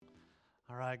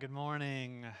All right, good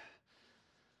morning.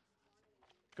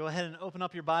 Go ahead and open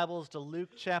up your Bibles to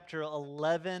Luke chapter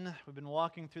 11. We've been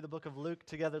walking through the book of Luke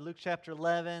together. Luke chapter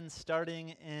 11,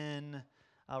 we're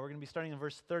going to be starting in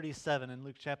verse 37 in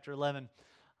Luke chapter 11.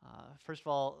 First of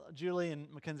all, Julie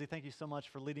and Mackenzie, thank you so much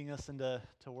for leading us into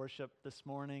worship this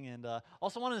morning. And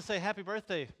also wanted to say happy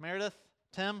birthday, Meredith,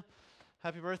 Tim,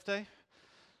 happy birthday.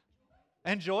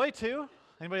 And Joy, too.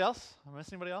 Anybody else? Am I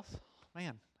missing anybody else?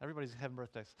 Man, everybody's having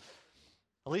birthdays.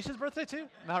 Alicia's birthday too?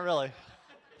 Not really.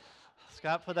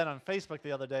 Scott put that on Facebook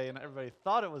the other day and everybody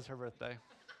thought it was her birthday.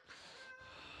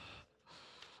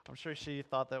 I'm sure she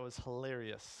thought that was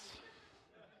hilarious.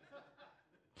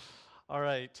 All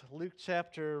right, Luke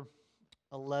chapter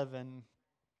 11.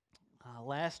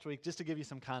 Last week, just to give you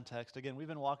some context, again, we've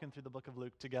been walking through the book of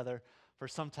Luke together for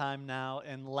some time now,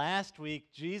 and last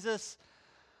week, Jesus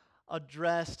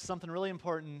addressed something really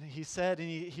important. He said, and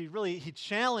he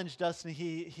challenged us, and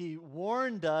he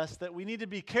warned us that we need to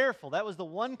be careful. That was the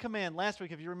one command last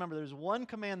week. If you remember, there's one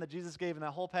command that Jesus gave in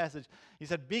that whole passage. He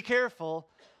said, be careful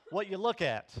what you look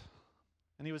at.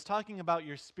 And he was talking about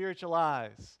your spiritual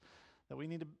eyes, that we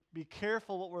need to be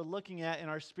careful what we're looking at in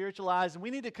our spiritual eyes, and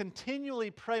we need to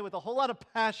continually pray with a whole lot of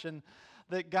passion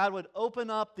that God would open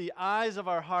up the eyes of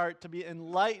our heart to be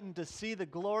enlightened, to see the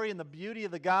glory and the beauty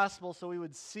of the gospel so we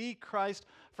would see Christ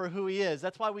for who He is.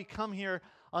 That's why we come here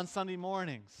on Sunday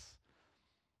mornings.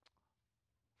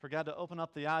 For God to open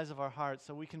up the eyes of our hearts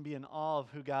so we can be in awe of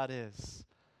who God is.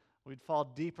 We'd fall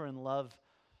deeper in love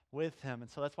with Him. And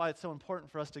so that's why it's so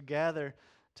important for us to gather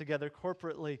together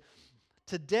corporately.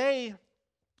 Today,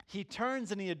 He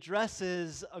turns and He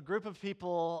addresses a group of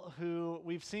people who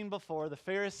we've seen before, the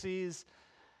Pharisees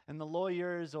and the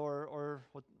lawyers, or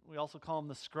what we also call them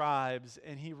the scribes,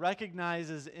 and He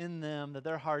recognizes in them that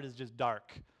their heart is just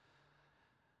dark.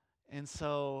 And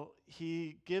so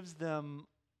He gives them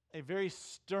a very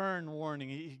stern warning.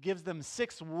 He gives them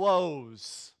 6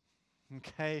 woes,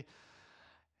 okay?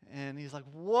 And He's like,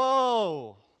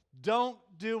 whoa, don't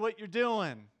do what you're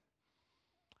doing.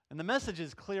 And the message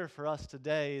is clear for us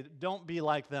today. Don't be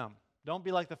like them. Don't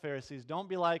be like the Pharisees. Don't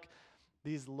be like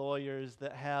these lawyers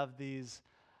that have these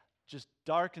just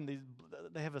darkened,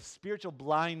 they have a spiritual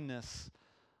blindness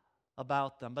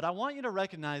about them. But I want you to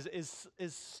recognize, as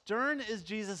stern as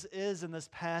Jesus is in this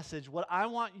passage, what I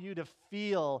want you to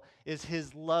feel is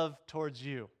His love towards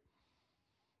you.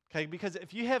 Okay, because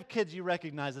if you have kids, you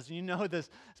recognize this, and you know this,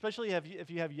 especially if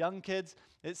you have young kids.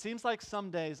 It seems like some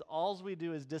days all we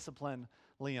do is discipline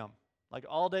Liam. Like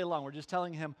all day long, we're just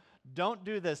telling him, don't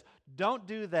do this, don't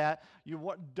do that,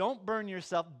 don't burn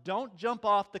yourself, don't jump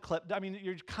off the cliff. I mean,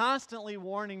 you're constantly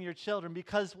warning your children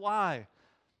because why?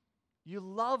 You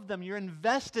love them, you're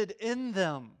invested in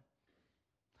them.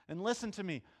 And listen to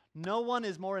me, no one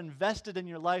is more invested in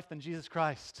your life than Jesus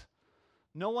Christ.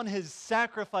 No one has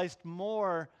sacrificed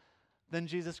more than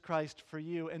Jesus Christ for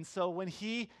you. And so when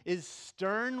He is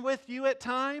stern with you at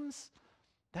times,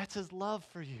 that's His love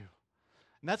for you.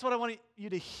 And that's what I want you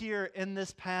to hear in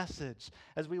this passage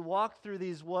as we walk through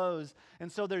these woes.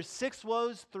 And so there's 6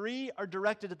 woes. 3 are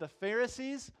directed at the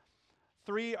Pharisees.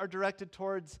 3 are directed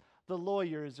towards the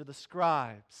lawyers or the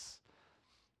scribes.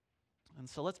 And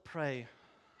so let's pray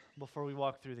before we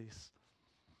walk through these.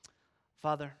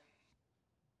 Father,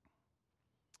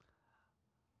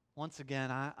 once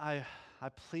again, I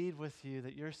plead with you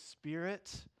that your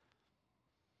Spirit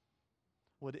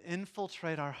would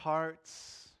infiltrate our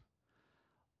hearts,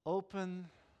 open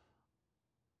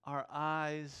our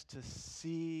eyes to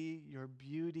see your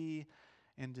beauty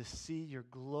and to see your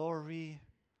glory,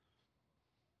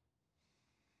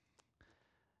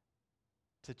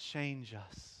 to change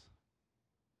us.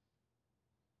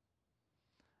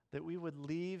 That we would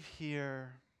leave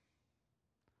here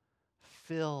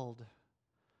filled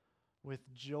with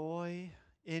joy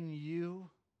in you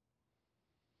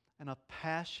and a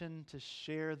passion to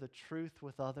share the truth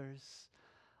with others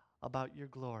about your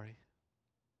glory.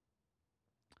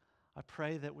 I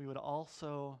pray that we would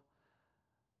also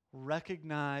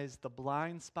recognize the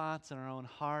blind spots in our own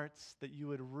hearts, that you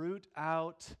would root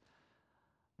out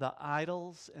the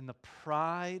idols and the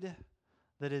pride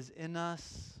that is in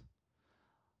us,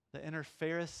 the inner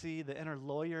Pharisee, the inner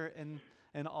lawyer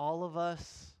in all of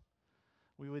us.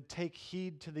 We would take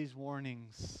heed to these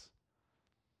warnings,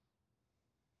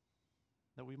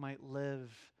 that we might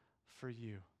live for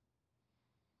you.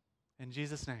 In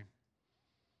Jesus' name,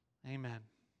 amen.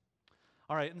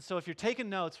 All right, and so if you're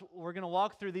taking notes, we're going to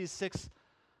walk through these six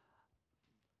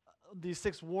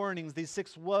warnings, these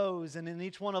 6 woes, and in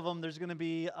each one of them there's going to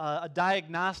be a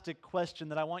diagnostic question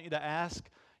that I want you to ask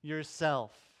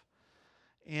yourself.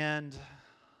 And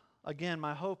again,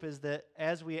 my hope is that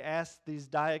as we ask these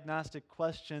diagnostic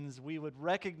questions, we would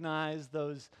recognize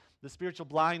the spiritual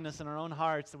blindness in our own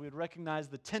hearts, that we would recognize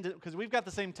because we've got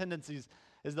the same tendencies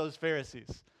as those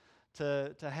Pharisees,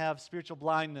 to have spiritual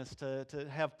blindness, to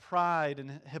have pride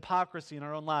and hypocrisy in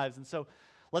our own lives. And so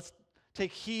let's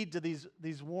take heed to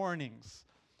these warnings.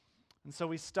 And so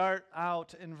we start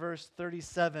out in verse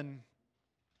 37.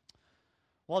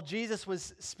 While Jesus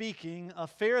was speaking, a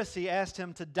Pharisee asked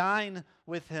him to dine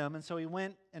with him, and so he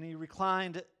went and he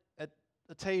reclined at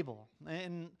the table.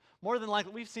 And more than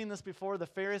likely, we've seen this before, the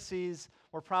Pharisees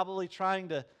were probably trying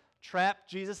to trap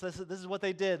Jesus. This is what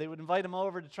they did. They would invite him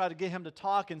over to try to get him to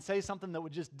talk and say something that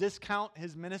would just discount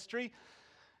his ministry.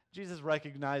 Jesus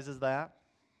recognizes that.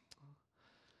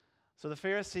 So the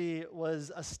Pharisee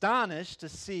was astonished to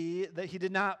see that he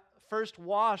did not first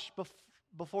wash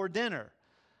before dinner.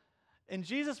 And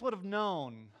Jesus would have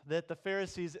known that the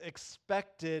Pharisees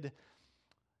expected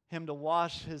him to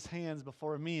wash his hands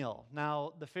before a meal.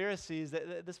 Now, the Pharisees,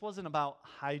 this wasn't about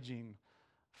hygiene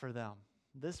for them.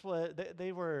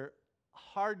 They were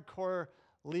hardcore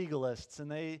legalists,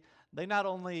 and they not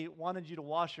only wanted you to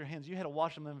wash your hands, you had to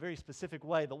wash them in a very specific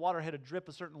way. The water had to drip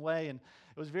a certain way, and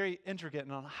it was very intricate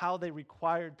on how they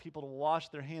required people to wash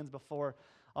their hands before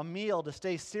a meal to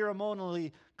stay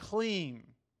ceremonially clean.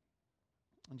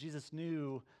 And Jesus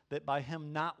knew that by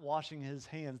him not washing his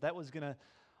hands, that was going to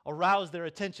arouse their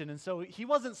attention. And so he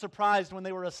wasn't surprised when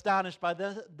they were astonished by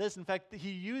this. In fact,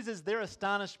 he uses their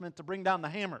astonishment to bring down the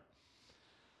hammer,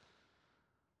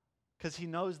 because he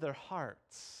knows their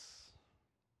hearts.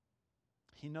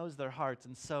 He knows their hearts.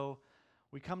 And so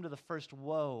we come to the first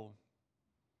woe.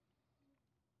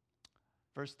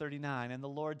 Verse 39, and the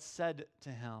Lord said to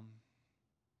him,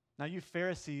 now you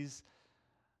Pharisees,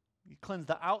 you cleanse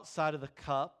the outside of the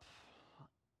cup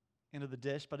into the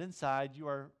dish, but inside you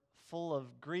are full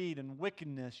of greed and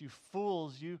wickedness. You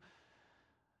fools,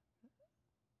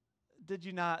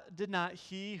 did not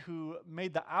he who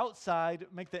made the outside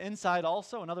make the inside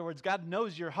also? In other words, God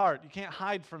knows your heart. You can't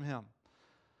hide from him.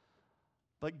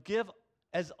 But give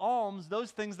as alms those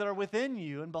things that are within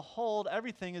you, and behold,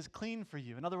 everything is clean for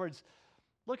you. In other words,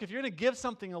 look, if you're going to give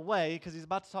something away, because he's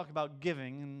about to talk about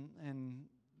giving and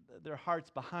their hearts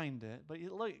behind it. But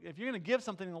look, if you're going to give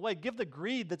something away, give the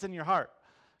greed that's in your heart.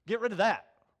 Get rid of that.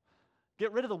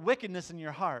 Get rid of the wickedness in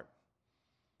your heart.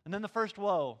 And then the first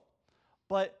woe.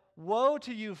 But woe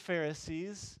to you,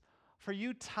 Pharisees, for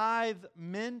you tithe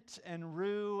mint and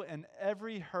rue and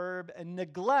every herb and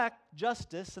neglect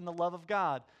justice and the love of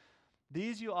God.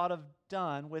 These you ought to have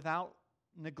done without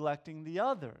neglecting the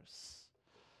others.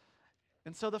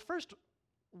 And so the first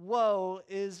woe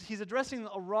is he's addressing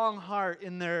a wrong heart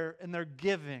in their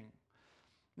giving.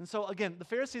 And so again, the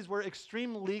Pharisees were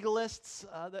extreme legalists.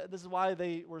 This is why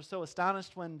they were so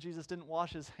astonished when Jesus didn't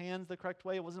wash his hands the correct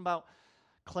way. It wasn't about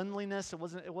cleanliness. It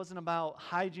wasn't about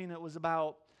hygiene. It was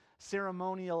about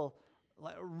ceremonial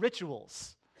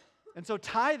rituals. And so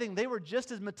tithing, they were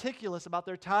just as meticulous about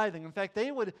their tithing. In fact,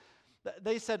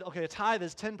 they said, okay, a tithe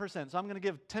is 10%, so I'm going to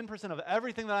give 10% of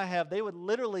everything that I have. They would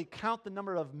literally count the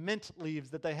number of mint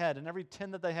leaves that they had, and every 10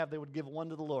 that they have, they would give one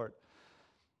to the Lord.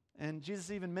 And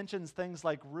Jesus even mentions things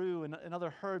like rue and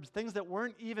other herbs, things that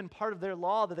weren't even part of their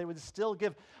law that they would still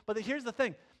give. But here's the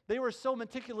thing. They were so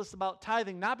meticulous about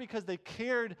tithing, not because they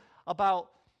cared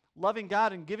about loving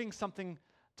God and giving something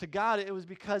to God. It was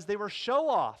because they were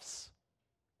show-offs.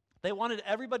 They wanted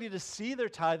everybody to see their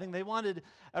tithing. They wanted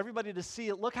everybody to see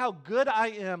it. Look how good I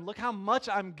am. Look how much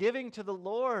I'm giving to the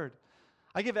Lord.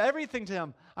 I give everything to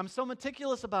him. I'm so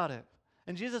meticulous about it.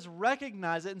 And Jesus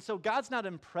recognized it. And so God's not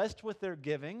impressed with their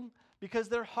giving because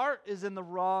their heart is in the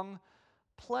wrong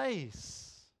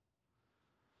place.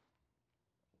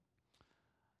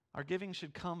 Our giving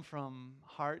should come from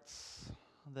hearts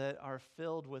that are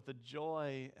filled with a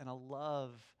joy and a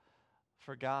love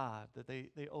for God, that they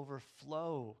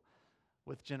overflow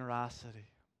with generosity.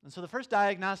 And so the first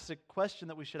diagnostic question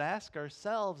that we should ask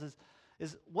ourselves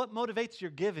is what motivates your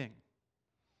giving?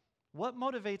 What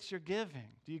motivates your giving?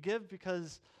 Do you give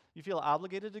because you feel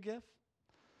obligated to give?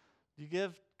 Do you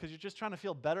give because you're just trying to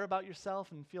feel better about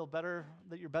yourself and feel better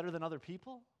that you're better than other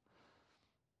people?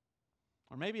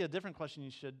 Or maybe a different question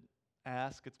you should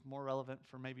ask, it's more relevant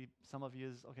for maybe some of you,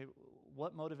 is, okay,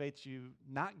 what motivates you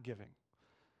not giving?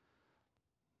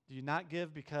 Do you not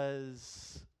give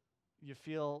because you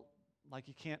feel like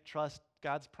you can't trust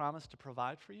God's promise to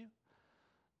provide for you?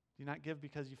 Do you not give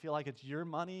because you feel like it's your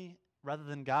money rather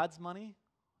than God's money?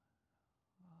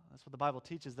 That's what the Bible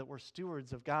teaches, that we're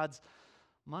stewards of God's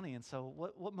money. And so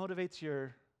what motivates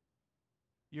your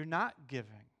not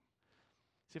giving?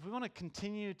 See, if we want to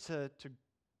continue to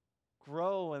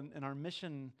grow in our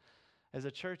mission as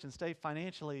a church and stay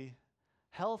financially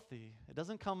healthy, it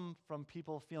doesn't come from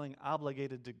people feeling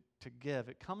obligated to give.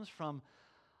 It comes from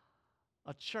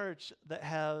a church that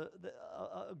have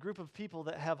a group of people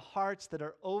that have hearts that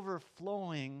are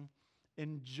overflowing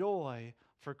in joy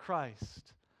for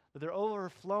Christ, that they're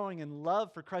overflowing in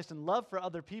love for Christ and love for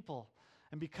other people.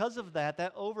 And because of that,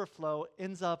 that overflow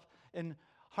ends up in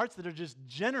hearts that are just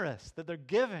generous, that they're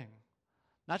giving,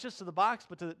 not just to the box,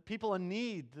 but to people in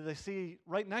need that they see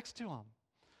right next to them.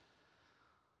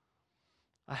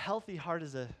 A healthy heart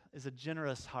is a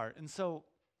generous heart. And so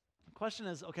the question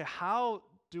is, okay, how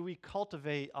do we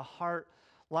cultivate a heart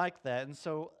like that? And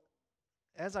so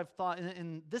as I've thought,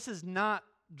 and this is not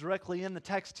directly in the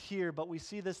text here, but we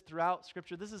see this throughout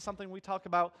Scripture. This is something we talk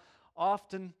about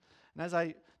often. And as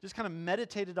I just kind of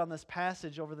meditated on this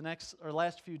passage over the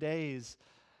last few days,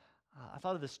 I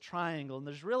thought of this triangle. And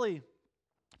there's really,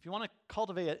 if you want to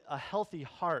cultivate a healthy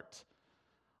heart,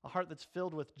 a heart that's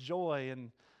filled with joy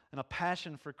and a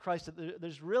passion for Christ,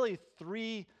 there's really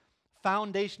three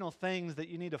foundational things that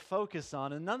you need to focus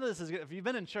on. And none of this is, if you've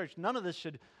been in church, none of this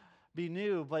should be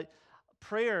new, but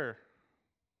prayer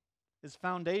is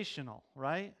foundational,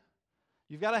 right?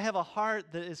 You've got to have a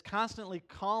heart that is constantly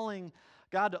calling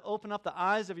God to open up the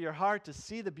eyes of your heart to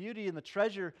see the beauty and the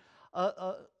treasure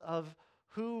of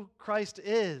who Christ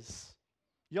is.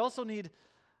 You also need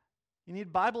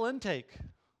Bible intake.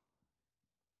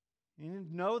 You need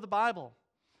to know the Bible.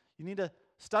 You need to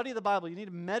study the Bible. You need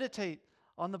to meditate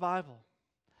on the Bible.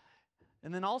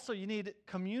 And then also you need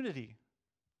community.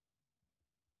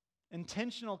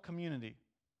 Intentional community.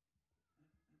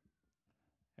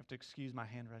 I have to excuse my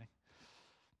handwriting.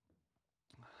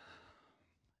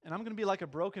 And I'm going to be like a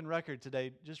broken record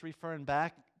today, just referring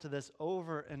back to this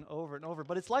over and over and over.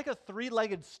 But it's like a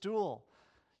three-legged stool.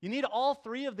 You need all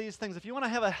three of these things. If you want to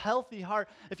have a healthy heart,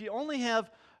 if you only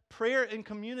have prayer and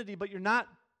community, but you're not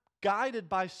guided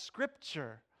by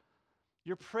Scripture,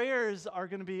 your prayers are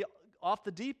going to be off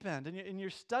the deep end. And in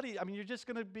your study, you're just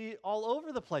going to be all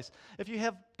over the place. If you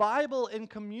have Bible and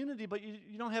community, but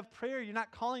you don't have prayer, you're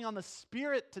not calling on the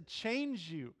Spirit to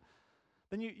change you,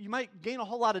 then you might gain a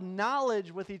whole lot of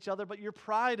knowledge with each other, but your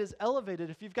pride is elevated.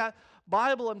 If you've got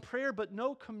Bible and prayer but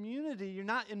no community, you're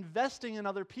not investing in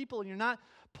other people, and you're not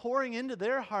pouring into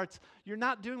their hearts, you're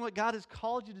not doing what God has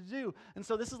called you to do. And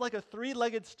so this is like a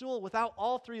three-legged stool. Without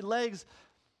all three legs,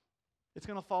 it's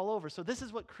going to fall over. So this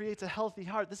is what creates a healthy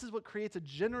heart. This is what creates a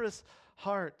generous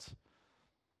heart.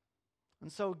 And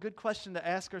so a good question to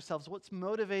ask ourselves, what's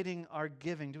motivating our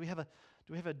giving? Do we have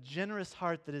a generous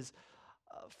heart that is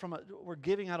we're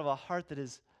giving out of a heart that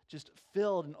is just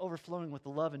filled and overflowing with the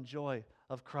love and joy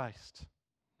of Christ?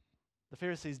 The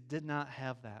Pharisees did not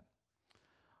have that.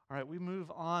 All right, we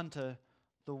move on to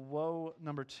the woe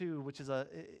number 2, which is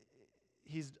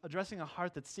he's addressing a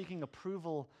heart that's seeking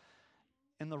approval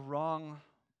in the wrong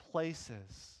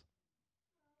places.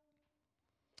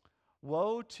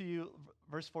 Woe to you,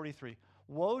 verse 43,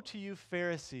 woe to you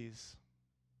Pharisees,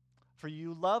 for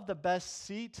you love the best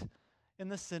seat in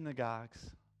the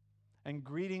synagogues and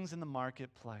greetings in the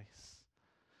marketplace.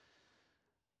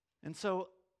 And so,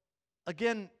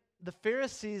 again, the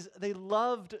Pharisees, they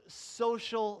loved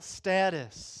social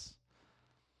status.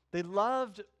 They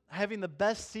loved having the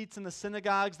best seats in the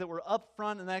synagogues that were up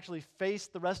front and actually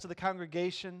faced the rest of the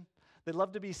congregation. They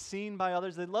loved to be seen by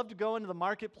others. They loved to go into the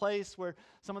marketplace where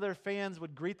some of their fans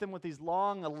would greet them with these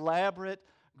long, elaborate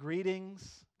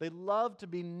greetings. They loved to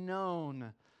be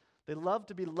known. They love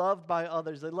to be loved by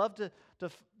others. They love to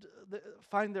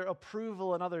find their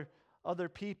approval in other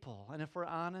people. And if we're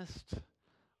honest,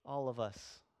 all of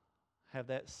us have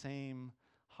that same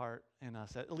heart in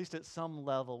us. At least at some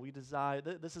level, we desire.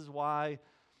 This is why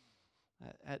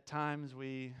at times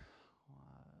we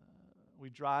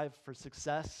drive for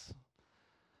success.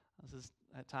 This is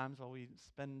at times why we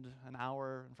spend an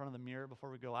hour in front of the mirror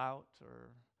before we go out,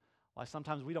 or why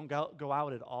sometimes we don't go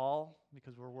out at all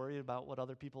because we're worried about what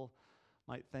other people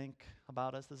might think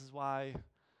about us. This is why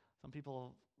some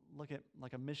people look at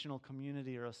like a missional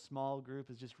community or a small group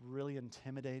as just really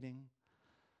intimidating.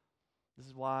 This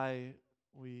is why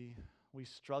we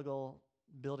struggle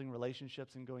building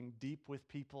relationships and going deep with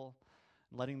people,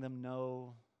 letting them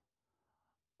know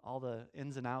all the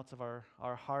ins and outs of our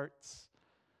hearts,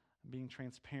 being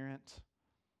transparent.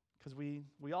 Because we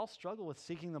all struggle with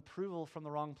seeking approval from the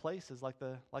wrong places, like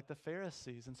the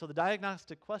Pharisees. And so the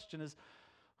diagnostic question is,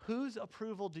 whose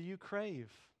approval do you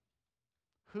crave?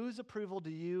 Whose approval do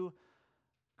you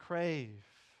crave?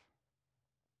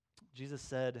 Jesus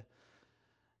said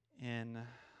in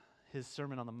his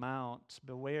Sermon on the Mount,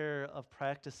 beware of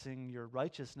practicing your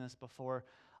righteousness before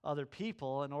other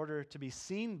people in order to be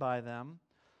seen by them,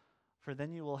 for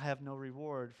then you will have no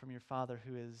reward from your Father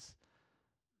who is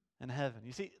in heaven.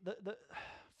 You see,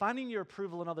 finding your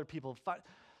approval in other people,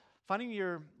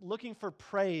 looking for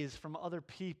praise from other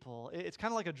people, it's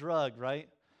kind of like a drug, right?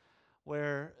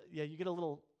 Where, yeah, you get a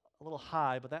little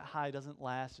high, but that high doesn't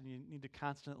last, and you need to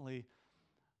constantly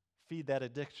feed that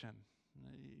addiction.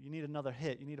 You need another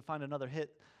hit. You need to find another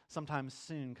hit sometime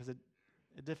soon because it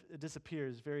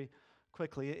disappears very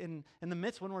quickly. In the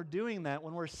midst, when we're doing that,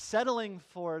 when we're settling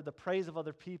for the praise of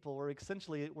other people, we're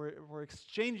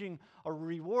exchanging a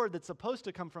reward that's supposed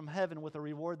to come from heaven with a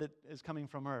reward that is coming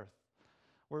from earth.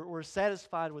 We're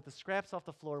satisfied with the scraps off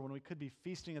the floor when we could be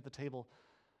feasting at the table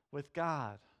with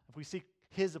God if we seek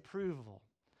His approval.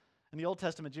 In the Old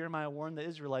Testament, Jeremiah warned the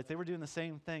Israelites. They were doing the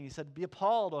same thing. He said, "Be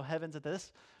appalled, O heavens, at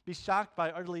this. Be shocked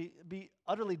be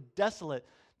utterly desolate,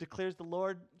 declares the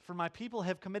Lord, for my people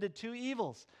have committed two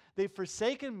evils. They've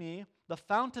forsaken me, the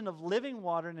fountain of living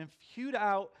water, and have hewed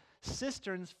out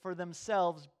cisterns for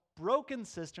themselves, broken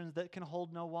cisterns that can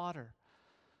hold no water."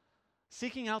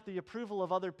 Seeking out the approval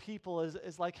of other people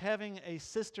is like having a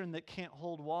cistern that can't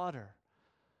hold water.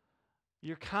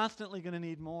 You're constantly going to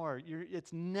need more.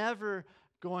 It's never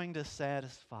going to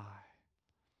satisfy.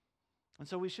 And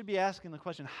so we should be asking the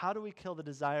question, how do we kill the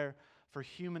desire for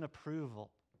human approval?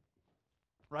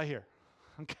 Right here,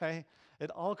 okay?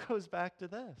 It all goes back to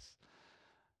this.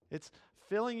 It's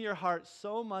filling your heart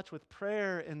so much with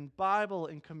prayer and Bible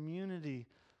and community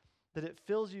that it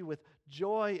fills you with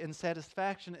joy and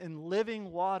satisfaction in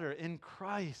living water in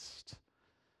Christ.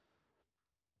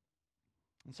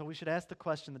 And so we should ask the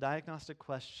question, the diagnostic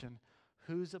question,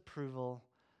 whose approval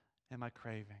am I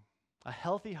craving? A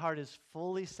healthy heart is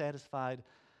fully satisfied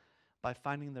by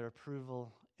finding their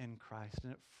approval in Christ.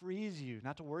 And it frees you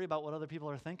not to worry about what other people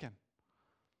are thinking.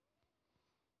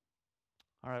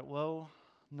 All right, woe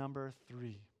number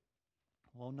 3.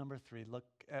 Woe number 3. Look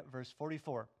at verse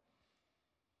 44.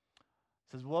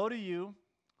 It says, "Woe to you,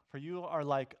 for you are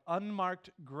like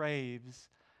unmarked graves,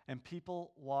 and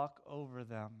people walk over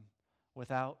them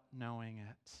without knowing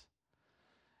it."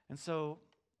 And so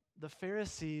the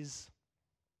Pharisees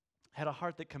had a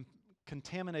heart that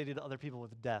contaminated other people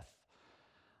with death.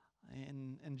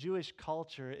 In Jewish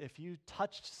culture, if you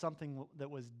touched something that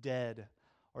was dead,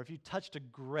 or if you touched a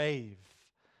grave,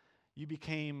 you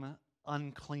became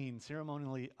unclean,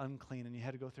 ceremonially unclean, and you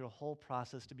had to go through a whole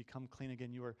process to become clean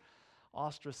again. You were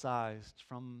ostracized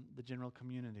from the general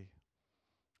community.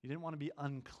 You didn't want to be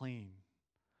unclean.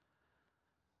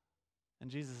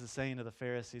 And Jesus is saying to the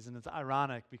Pharisees, and it's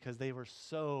ironic because they were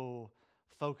so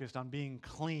focused on being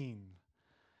clean.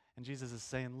 And Jesus is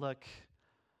saying, look,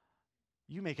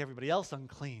 you make everybody else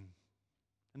unclean.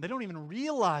 And they don't even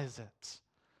realize it.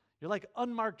 You're like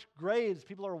unmarked graves.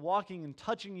 People are walking and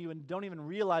touching you and don't even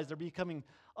realize they're becoming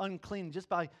unclean just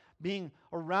by being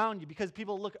around you because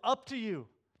people look up to you.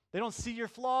 They don't see your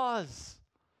flaws.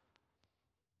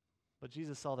 But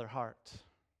Jesus saw their heart.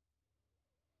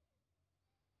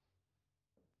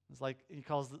 It's like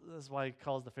that's why he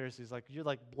calls the Pharisees, like, you're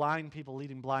like blind people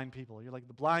leading blind people. You're like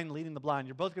the blind leading the blind.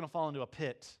 You're both going to fall into a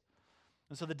pit.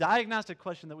 And so the diagnostic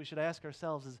question that we should ask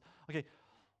ourselves is, okay,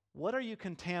 what are you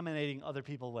contaminating other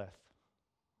people with?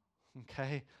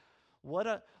 Okay? What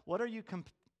are you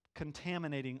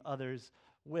contaminating others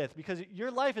with? Because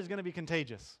your life is going to be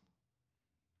contagious.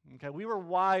 Okay? We were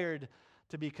wired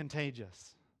to be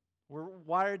contagious. We're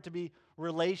wired to be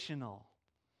relational.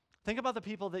 Think about the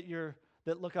people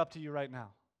that look up to you right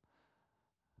now.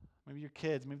 Maybe your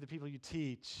kids, maybe the people you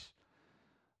teach.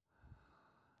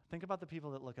 Think about the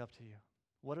people that look up to you.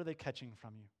 What are they catching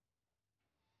from you?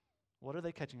 What are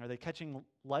they catching? Are they catching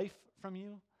life from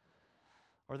you?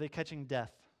 Or are they catching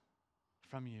death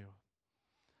from you?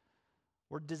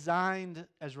 We're designed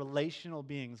as relational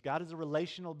beings. God is a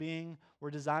relational being.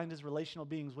 We're designed as relational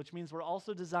beings, which means we're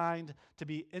also designed to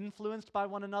be influenced by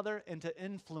one another and to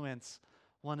influence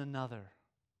one another.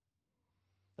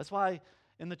 That's why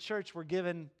in the church we're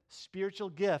given spiritual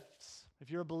gifts.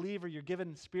 If you're a believer, you're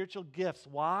given spiritual gifts.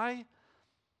 Why?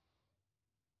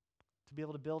 To be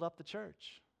able to build up the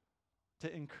church,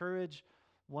 to encourage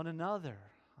one another.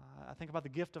 I think about the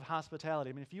gift of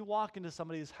hospitality. I mean, if you walk into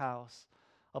somebody's house,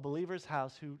 a believer's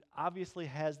house who obviously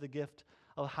has the gift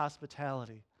of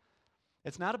hospitality,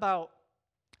 it's not about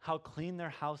how clean their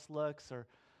house looks or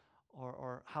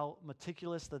how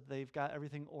meticulous that they've got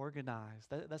everything organized.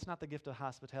 That's not the gift of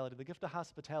hospitality. The gift of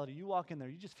hospitality, you walk in there,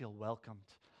 you just feel welcomed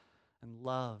and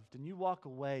loved, and you walk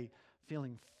away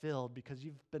feeling filled because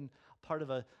you've been part of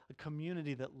a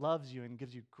community that loves you and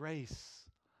gives you grace.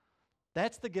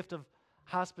 That's the gift of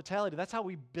hospitality. That's how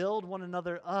we build one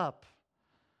another up.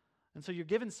 And so you're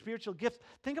given spiritual gifts.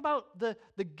 Think about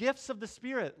the gifts of the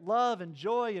Spirit: love and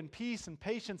joy and peace and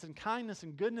patience and kindness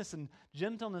and goodness and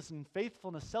gentleness and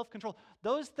faithfulness, self-control.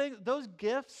 Those things, those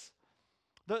gifts,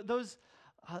 the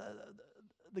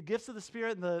gifts of the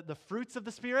Spirit and the fruits of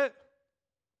the Spirit,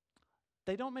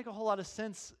 they don't make a whole lot of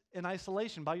sense in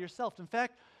isolation by yourself. In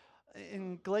fact,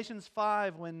 in Galatians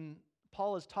 5, when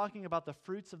Paul is talking about the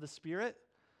fruits of the Spirit,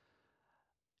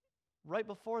 right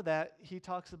before that, he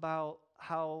talks about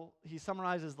how he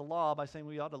summarizes the law by saying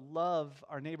we ought to love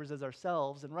our neighbors as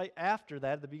ourselves. And right after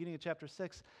that, at the beginning of chapter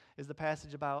 6, is the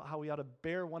passage about how we ought to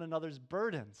bear one another's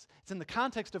burdens. It's in the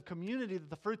context of community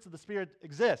that the fruits of the Spirit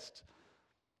exist.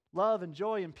 Love and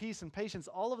joy and peace and patience,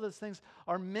 all of those things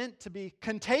are meant to be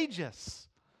contagious.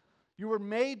 You were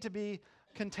made to be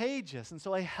contagious. And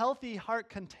so a healthy heart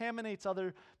contaminates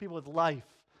other people with life.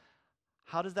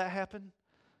 How does that happen?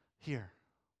 Here.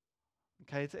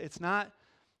 Okay, it's not,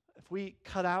 if we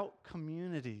cut out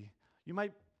community, you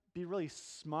might be really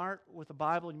smart with the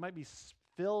Bible, you might be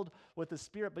filled with the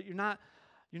Spirit, but you're not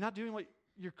doing what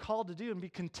you're called to do, and be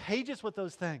contagious with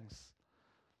those things.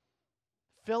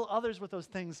 Fill others with those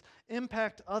things.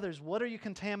 Impact others. What are you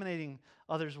contaminating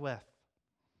others with?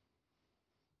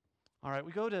 All right,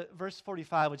 we go to verse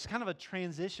 45, which is kind of a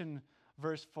transition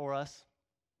verse for us.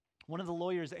 One of the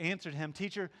lawyers answered him,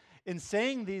 "Teacher, in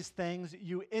saying these things,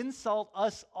 you insult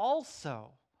us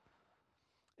also."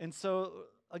 And so,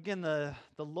 again, the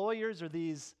lawyers are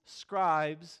these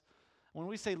scribes. When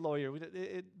we say lawyer,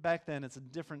 back then it's a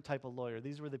different type of lawyer.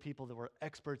 These were the people that were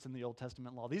experts in the Old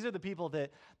Testament law. These are the people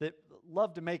that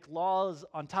love to make laws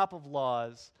on top of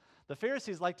laws. The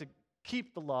Pharisees like to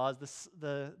keep the laws.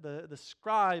 The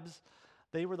scribes,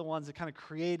 they were the ones that kind of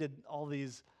created all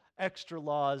these extra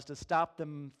laws to stop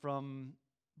them from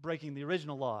breaking the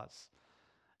original laws.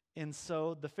 And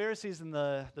so the Pharisees and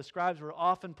the scribes were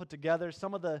often put together.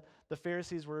 Some of the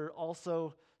Pharisees were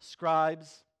also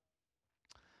scribes.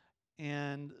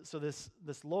 And so this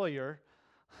lawyer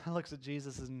looks at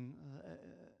Jesus and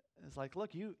is like,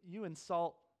 "Look, you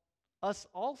insult us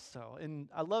also." And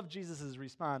I love Jesus'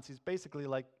 response. He's basically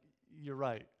like, "You're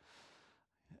right.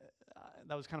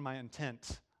 That was kind of my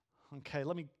intent. Okay,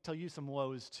 let me tell you some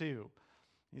woes too."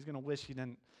 He's going to wish he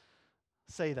didn't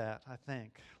say that, I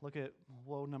think. Look at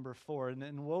woe number 4. And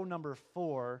in woe number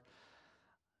 4,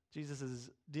 Jesus is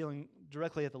dealing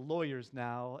directly at the lawyers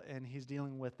now, and he's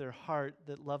dealing with their heart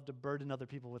that loved to burden other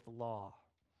people with the law.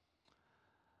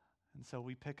 And so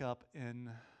we pick up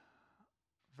in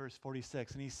verse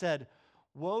 46. And he said,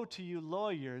 "Woe to you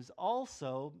lawyers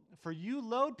also, for you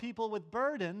load people with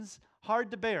burdens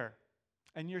hard to bear,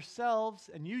 and you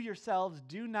yourselves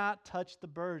do not touch the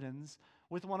burdens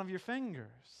with one of your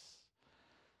fingers."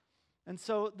 And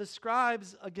so the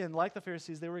scribes, again, like the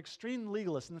Pharisees, they were extreme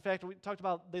legalists. In fact, we talked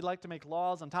about they like to make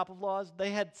laws on top of laws.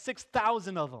 They had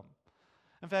 6,000 of them.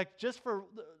 In fact, just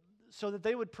so that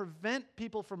they would prevent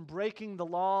people from breaking the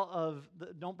law of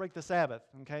don't break the Sabbath.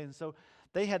 Okay, and so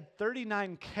they had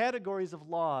 39 categories of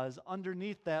laws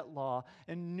underneath that law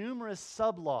and numerous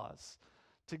sub-laws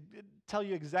to tell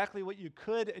you exactly what you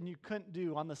could and you couldn't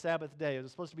do on the Sabbath day. It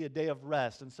was supposed to be a day of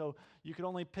rest, and so you could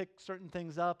only pick certain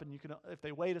things up, and you could, if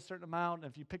they weighed a certain amount,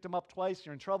 and if you picked them up twice,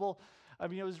 you're in trouble. I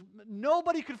mean,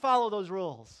 nobody could follow those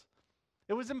rules.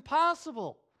 It was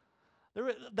impossible.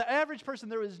 The average person,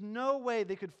 there was no way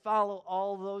they could follow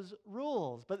all those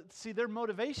rules. But see, their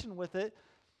motivation with it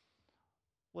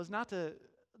was not to,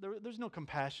 there's no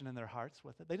compassion in their hearts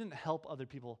with it. They didn't help other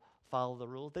people follow the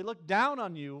rules. They looked down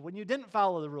on you when you didn't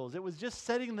follow the rules. It was just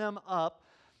setting them up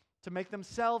to make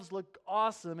themselves look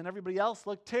awesome and everybody else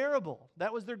look terrible.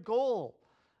 That was their goal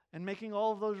in making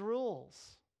all of those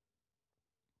rules.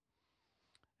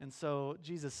 And so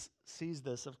Jesus sees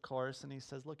this, of course, and he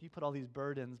says, "Look, you put all these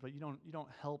burdens, but you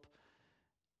don't help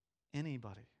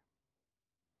anybody."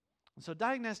 And so,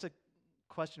 diagnostic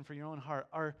question for your own heart: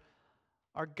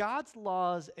 Are God's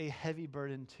laws a heavy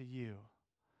burden to you?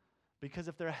 Because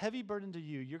if they're a heavy burden to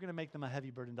you, you're going to make them a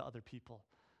heavy burden to other people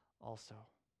also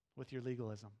with your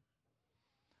legalism.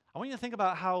 I want you to think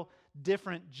about how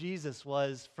different Jesus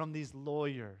was from these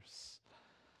lawyers.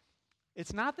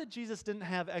 It's not that Jesus didn't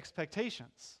have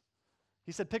expectations.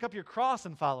 He said, "Pick up your cross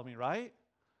and follow me," right?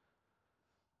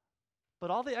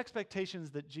 But all the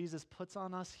expectations that Jesus puts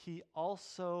on us, he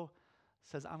also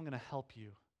says, "I'm going to help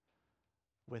you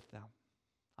with them.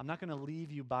 I'm not going to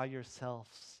leave you by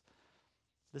yourselves."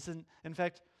 In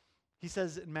fact, he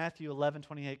says in Matthew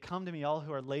 11:28, "Come to me, all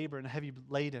who are labor and heavy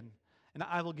laden, and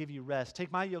I will give you rest.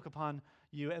 Take my yoke upon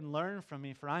you and learn from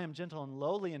me, for I am gentle and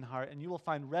lowly in heart, and you will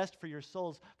find rest for your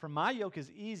souls. For my yoke is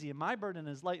easy and my burden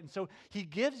is light. And so he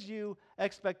gives you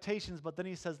expectations, but then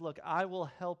he says, look, I will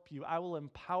help you. I will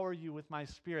empower you with my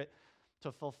Spirit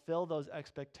to fulfill those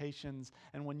expectations.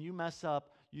 And when you mess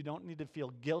up, you don't need to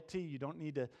feel guilty. You don't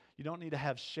need to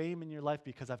have shame in your life,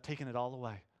 because I've taken it all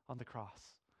away on the cross.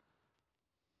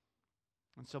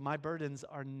 And so my burdens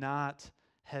are not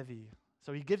heavy.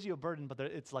 So he gives you a burden, but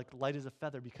it's like light as a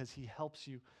feather, because he helps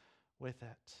you with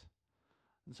it.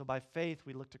 And so by faith,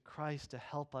 we look to Christ to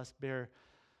help us bear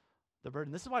the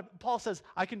burden. This is why Paul says,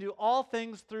 I can do all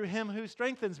things through him who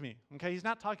strengthens me. Okay, he's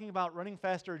not talking about running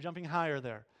faster or jumping higher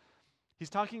there. He's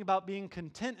talking about being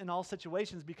content in all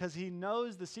situations, because he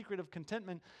knows the secret of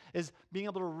contentment is being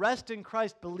able to rest in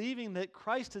Christ, believing that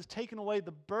Christ has taken away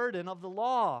the burden of the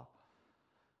law.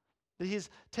 That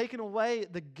he's taken away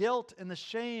the guilt and the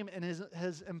shame and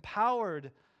has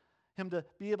empowered him to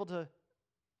be able to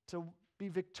be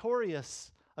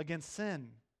victorious against sin.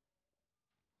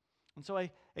 And so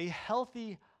a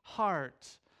healthy heart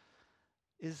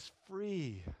is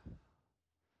free.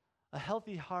 A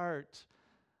healthy heart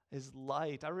is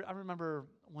light. I remember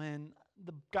when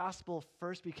the gospel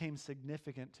first became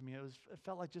significant to me, it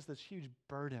felt like just this huge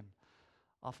burden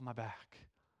off of my back.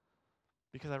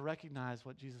 Because I recognized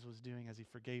what Jesus was doing as he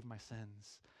forgave my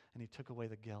sins and he took away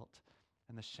the guilt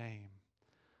and the shame.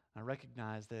 And I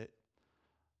recognized that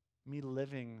me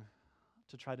living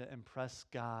to try to impress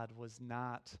God was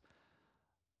not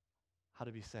how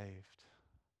to be saved.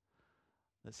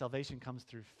 That salvation comes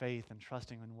through faith and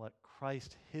trusting in what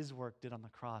Christ, his work, did on the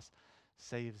cross,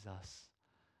 saves us.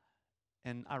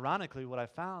 And ironically, what I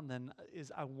found then is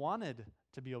I wanted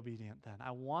to be obedient then.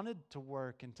 I wanted to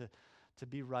work and to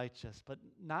be righteous, but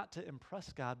not to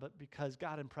impress God, but because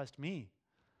God impressed me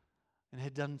and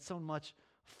had done so much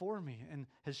for me and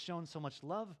has shown so much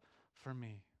love for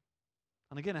me.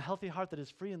 And again, a healthy heart that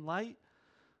is free and light,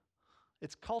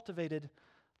 it's cultivated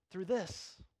through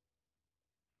this.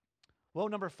 Woe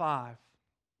number 5.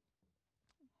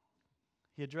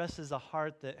 He addresses a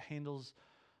heart that handles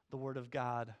the word of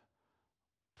God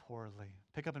poorly.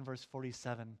 Pick up in verse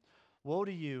 47. Woe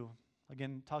to you,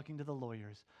 again talking to the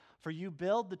lawyers, for you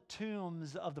build the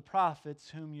tombs of the prophets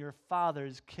whom your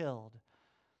fathers killed.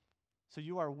 So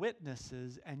you are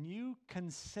witnesses, and you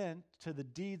consent to the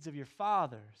deeds of your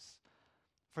fathers.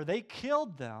 For they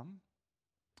killed them,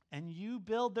 and you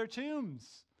build their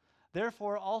tombs.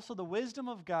 Therefore also the wisdom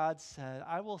of God said,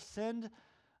 I will send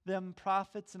them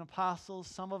prophets and apostles,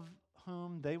 some of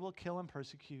whom they will kill and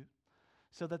persecute,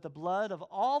 so that the blood of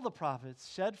all the prophets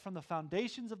shed from the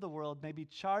foundations of the world may be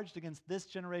charged against this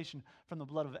generation, from the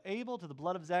blood of Abel to the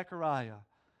blood of Zechariah,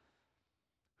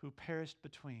 who perished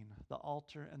between the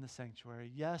altar and the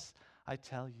sanctuary. Yes, I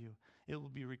tell you, it will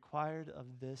be required of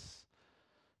this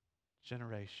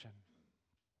generation.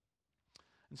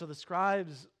 And so the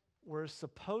scribes were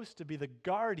supposed to be the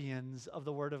guardians of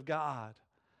the Word of God.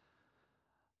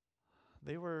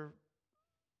 They were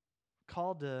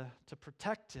called to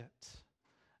protect it.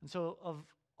 And so of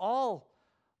all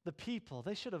the people,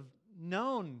 they should have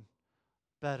known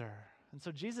better. And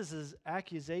so Jesus'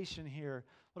 accusation here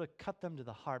would have cut them to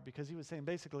the heart, because he was saying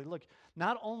basically, look,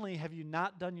 not only have you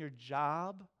not done your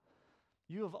job,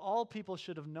 you of all people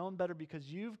should have known better,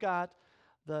 because you've got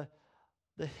the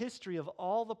history of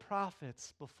all the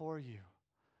prophets before you.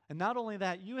 And not only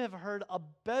that, you have heard a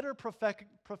better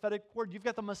prophetic word. You've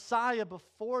got the Messiah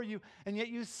before you, and yet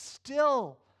you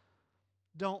still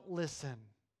don't listen.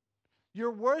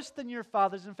 You're worse than your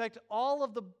fathers. In fact, all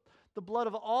of the blood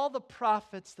of all the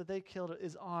prophets that they killed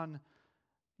is on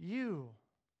you.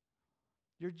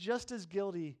 You're just as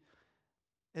guilty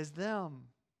as them.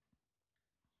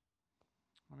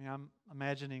 I mean, I'm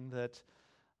imagining that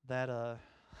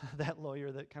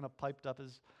lawyer that kind of piped up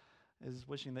is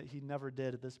wishing that he never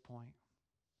did at this point.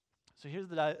 So here's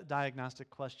the diagnostic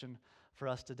question for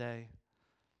us today.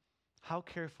 How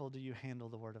careful do you handle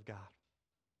the Word of God?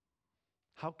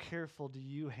 How careful do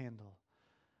you handle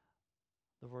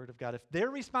the Word of God? If their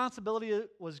responsibility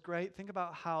was great, think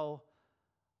about how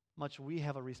much we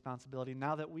have a responsibility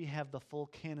now that we have the full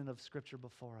canon of Scripture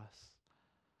before us.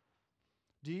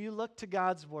 Do you look to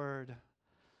God's Word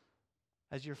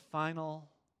as your final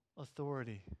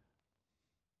authority?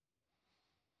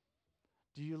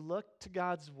 Do you look to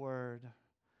God's Word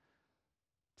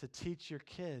to teach your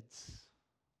kids?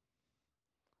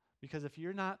 Because if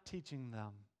you're not teaching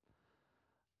them,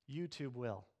 YouTube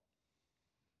will.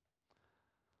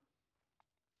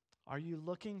 Are you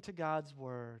looking to God's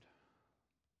Word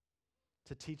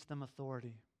to teach them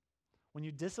authority? When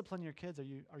you discipline your kids,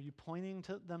 are you pointing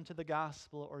to them to the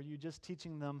gospel, or are you just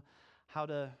teaching them how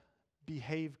to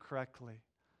behave correctly?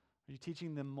 Are you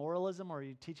teaching them moralism, or are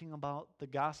you teaching about the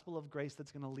gospel of grace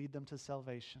that's going to lead them to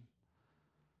salvation?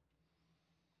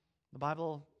 The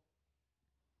Bible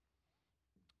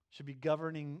should be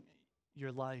governing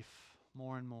your life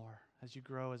more and more as you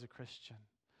grow as a Christian.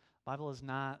 The Bible is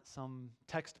not some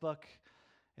textbook.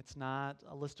 It's not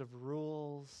a list of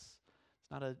rules.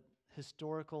 It's not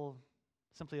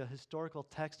simply a historical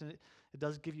text, and it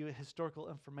does give you historical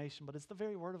information, but it's the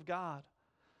very Word of God.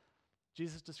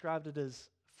 Jesus described it as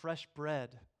fresh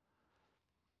bread.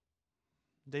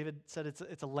 David said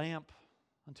it's a lamp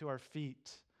unto our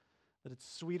feet, that it's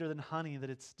sweeter than honey, that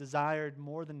it's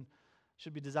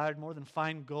should be desired more than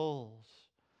fine gold.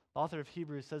 The author of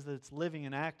Hebrews says that it's living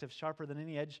and active, sharper than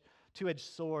any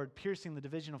two-edged sword, piercing the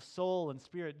division of soul and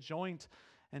spirit, joint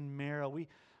and marrow. We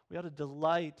ought to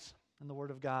delight in the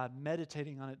Word of God,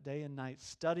 meditating on it day and night,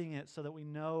 studying it so that we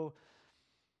know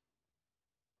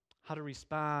how to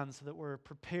respond, so that we're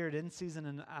prepared in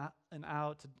season and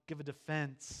out to give a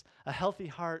defense. A healthy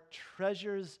heart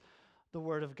treasures the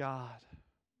Word of God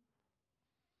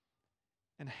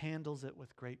and handles it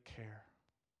with great care.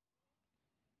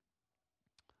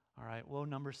 All right, woe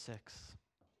number 6.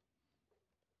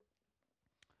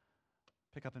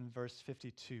 Pick up in verse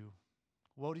 52.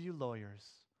 Woe to you, lawyers,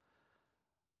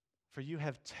 for you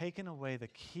have taken away the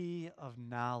key of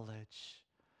knowledge.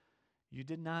 You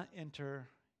did not enter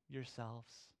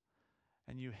yourselves,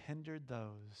 and you hindered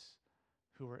those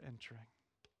who were entering.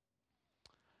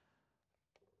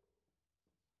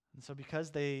 And so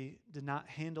because they did not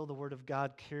handle the Word of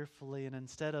God carefully, and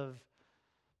instead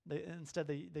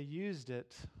they used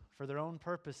it for their own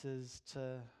purposes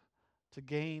to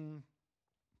gain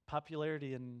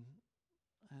popularity and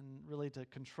really to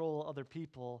control other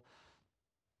people,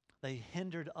 they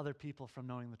hindered other people from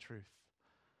knowing the truth.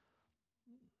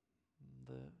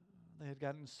 They had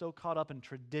gotten so caught up in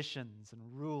traditions and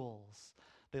rules,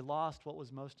 they lost what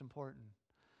was most important,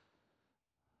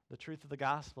 the truth of the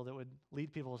gospel that would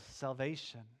lead people to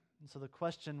salvation. And so the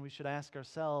question we should ask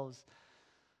ourselves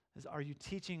is, are you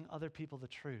teaching other people the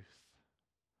truth?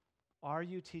 Are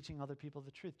you teaching other people the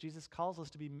truth? Jesus calls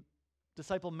us to be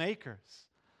disciple makers.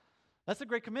 That's the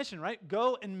Great Commission, right?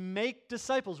 Go and make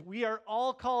disciples. We are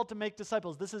all called to make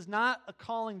disciples. This is not a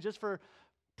calling just for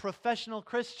professional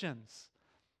Christians.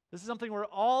 This is something we're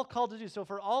all called to do. So if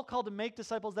we're all called to make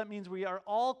disciples, that means we are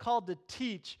all called to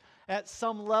teach at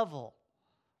some level.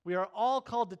 We are all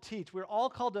called to teach. We're all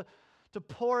called to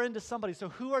pour into somebody. So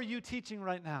who are you teaching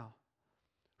right now?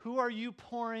 Who are you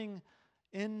pouring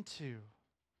into?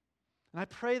 And I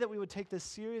pray that we would take this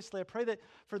seriously. I pray that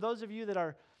for those of you that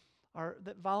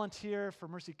that volunteer for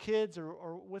Mercy Kids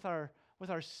or with our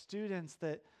students,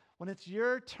 that when it's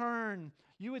your turn,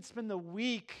 you would spend the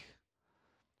week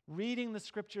reading the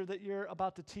scripture that you're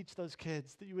about to teach those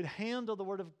kids, that you would handle the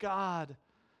Word of God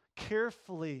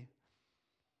carefully.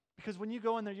 Because when you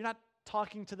go in there, you're not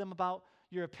talking to them about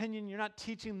your opinion, you're not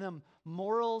teaching them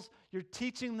morals, you're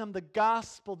teaching them the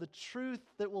gospel, the truth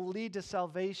that will lead to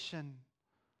salvation.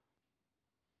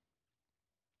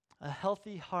 A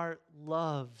healthy heart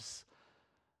loves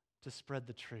to spread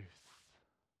the truth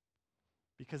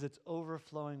because it's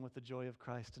overflowing with the joy of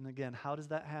Christ. And again, how does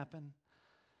that happen?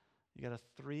 You got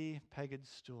a 3-pegged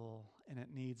stool, and it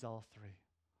needs all 3.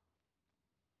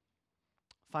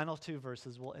 Final 2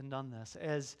 verses, we'll end on this.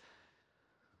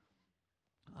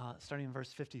 Starting in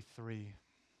verse 53,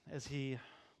 as he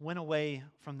went away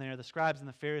from there, the scribes and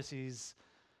the Pharisees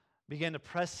began to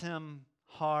press him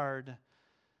hard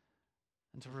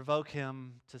and to provoke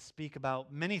him to speak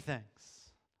about many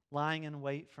things, lying in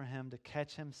wait for him to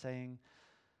catch him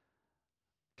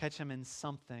in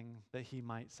something that he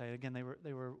might say. Again,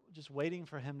 they were just waiting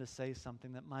for him to say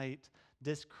something that might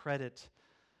discredit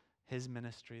his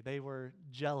ministry. They were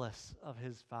jealous of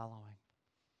his following.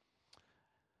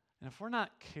 And if we're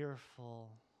not careful,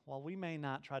 while we may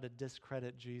not try to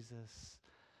discredit Jesus,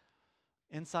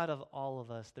 inside of all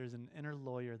of us, there's an inner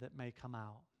lawyer that may come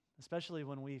out, especially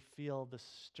when we feel the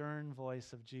stern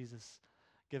voice of Jesus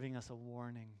giving us a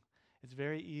warning. It's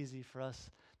very easy for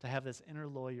us to have this inner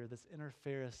lawyer, this inner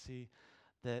Pharisee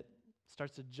that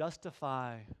starts to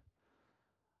justify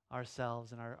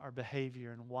ourselves and our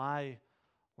behavior and why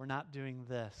we're not doing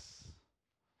this.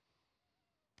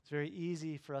 It's very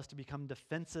easy for us to become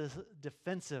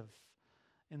defensive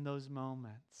in those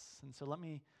moments. And so let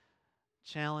me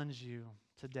challenge you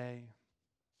today.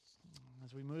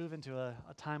 As we move into a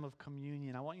time of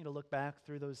communion, I want you to look back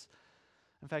through those.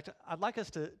 In fact, I'd like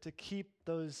us to keep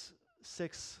those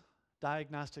 6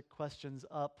 diagnostic questions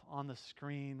up on the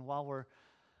screen while we're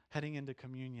heading into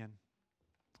communion.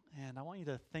 And I want you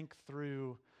to think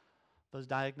through those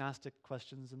diagnostic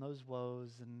questions and those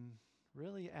woes and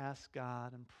really ask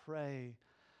God and pray,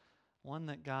 one,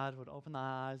 that God would open the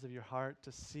eyes of your heart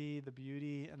to see the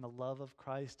beauty and the love of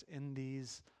Christ in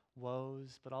these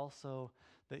woes, but also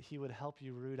that he would help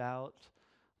you root out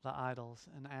the idols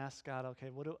and ask God, okay,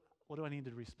 what do I need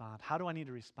to respond? How do I need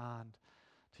to respond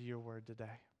to your word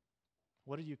today?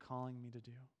 What are you calling me to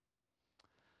do?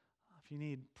 If you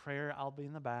need prayer, I'll be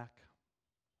in the back.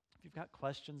 If you've got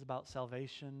questions about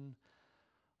salvation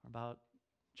or about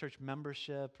church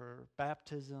membership or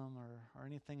baptism or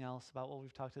anything else about what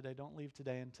we've talked today, don't leave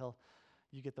today until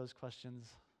you get those questions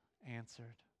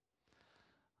answered.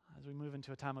 As we move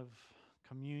into a time of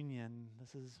communion,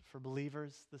 this is for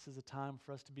believers. This is a time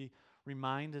for us to be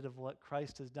reminded of what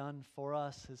Christ has done for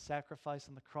us, his sacrifice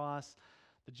on the cross.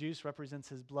 The juice represents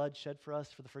his blood shed for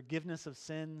us for the forgiveness of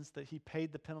sins, that he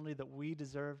paid the penalty that we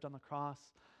deserved on the cross.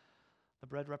 The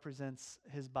bread represents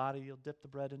his body. You'll dip the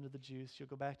bread into the juice. You'll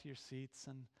go back to your seats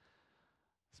and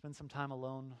spend some time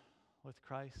alone with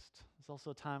Christ. It's also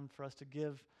a time for us to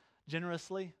give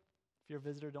generously. If you're a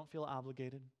visitor, don't feel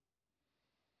obligated.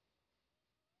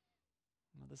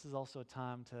 This is also a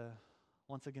time to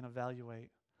once again evaluate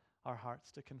our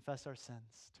hearts, to confess our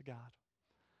sins to God.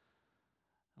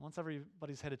 And once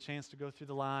everybody's had a chance to go through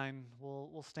the line,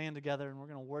 we'll stand together and we're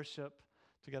going to worship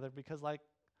together, because like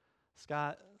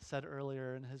Scott said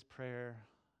earlier in his prayer,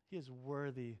 he is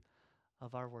worthy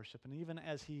of our worship. And even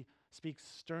as he speaks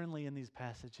sternly in these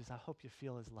passages, I hope you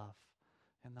feel his love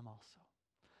in them also.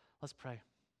 Let's pray.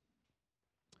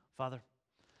 Father,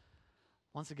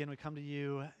 once again we come to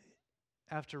you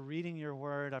after reading your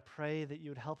word. I pray that you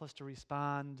would help us to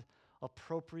respond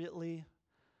appropriately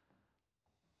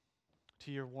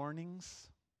to your warnings.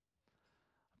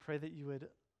 I pray that you would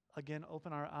again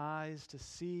open our eyes to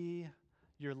see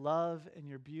your love and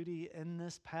your beauty in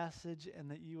this passage, and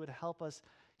that you would help us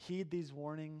heed these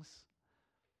warnings,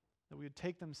 that we would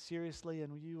take them seriously,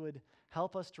 and you would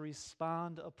help us to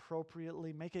respond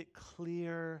appropriately. Make it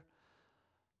clear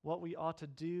what we ought to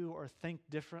do or think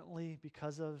differently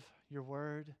because of your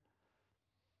word.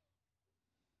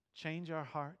 Change our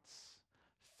hearts,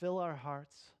 fill our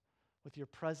hearts with your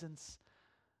presence,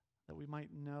 that we might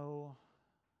know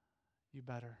you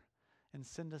better, and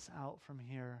send us out from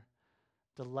here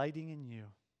delighting in you,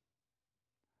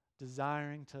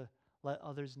 desiring to let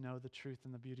others know the truth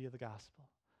and the beauty of the gospel.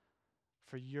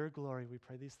 For your glory, we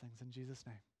pray these things in Jesus'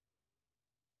 name.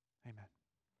 Amen.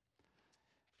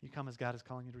 You come as God is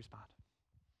calling you to respond.